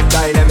is right.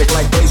 Dynamic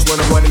like bass when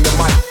I'm running the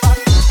mic.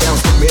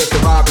 Bounce with me if the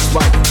vibe is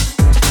right.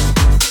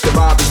 The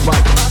vibe is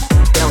right.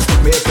 Bounce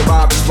with me if the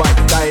vibe is right.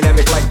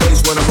 Dynamic like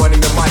bass when I'm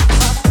running the mic.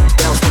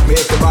 Bounce with me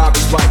if the vibe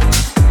is right.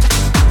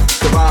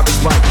 The vibe is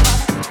right.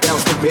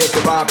 Bounce with me if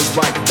the vibe is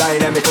right.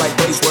 Dynamic like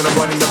bass when I'm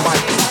running the mic.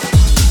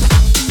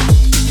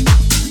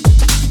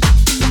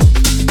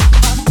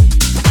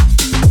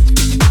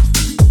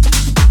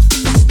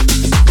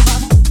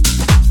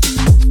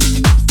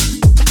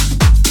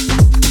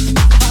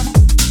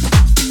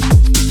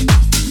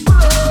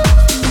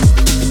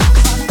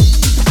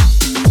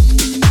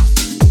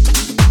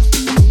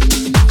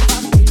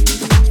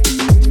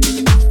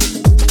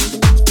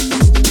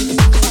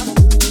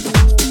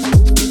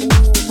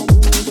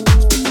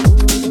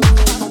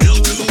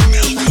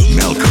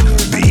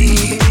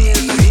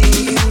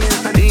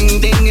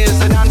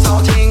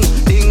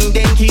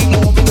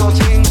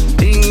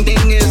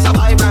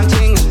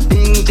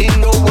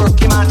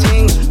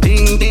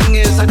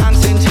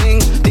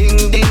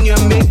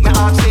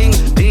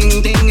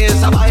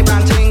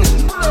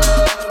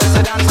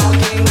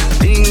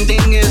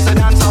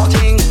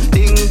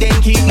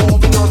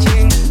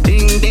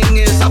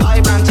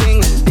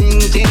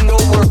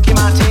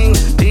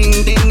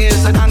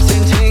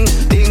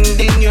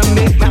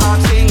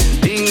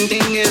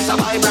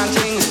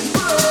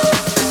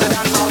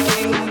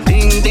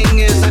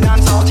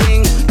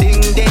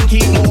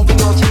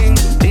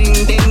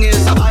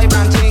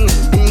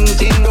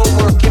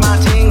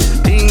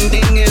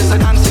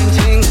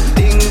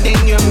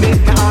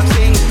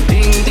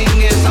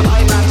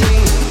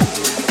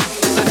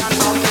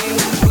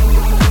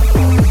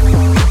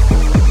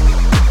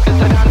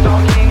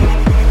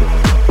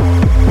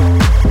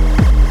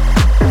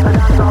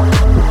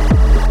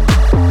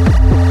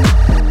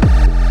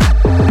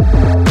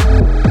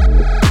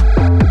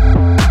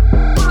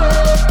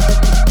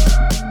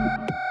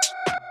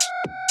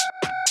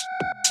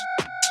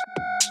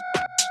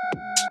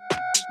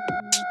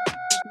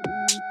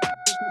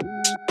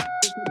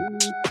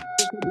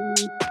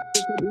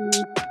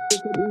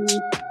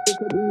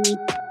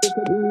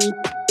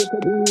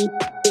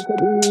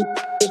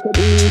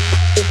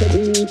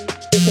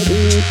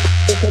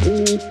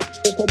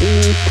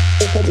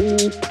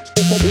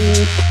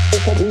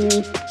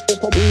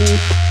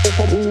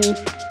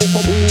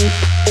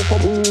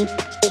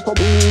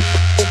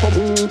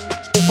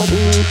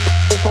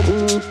 If I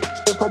do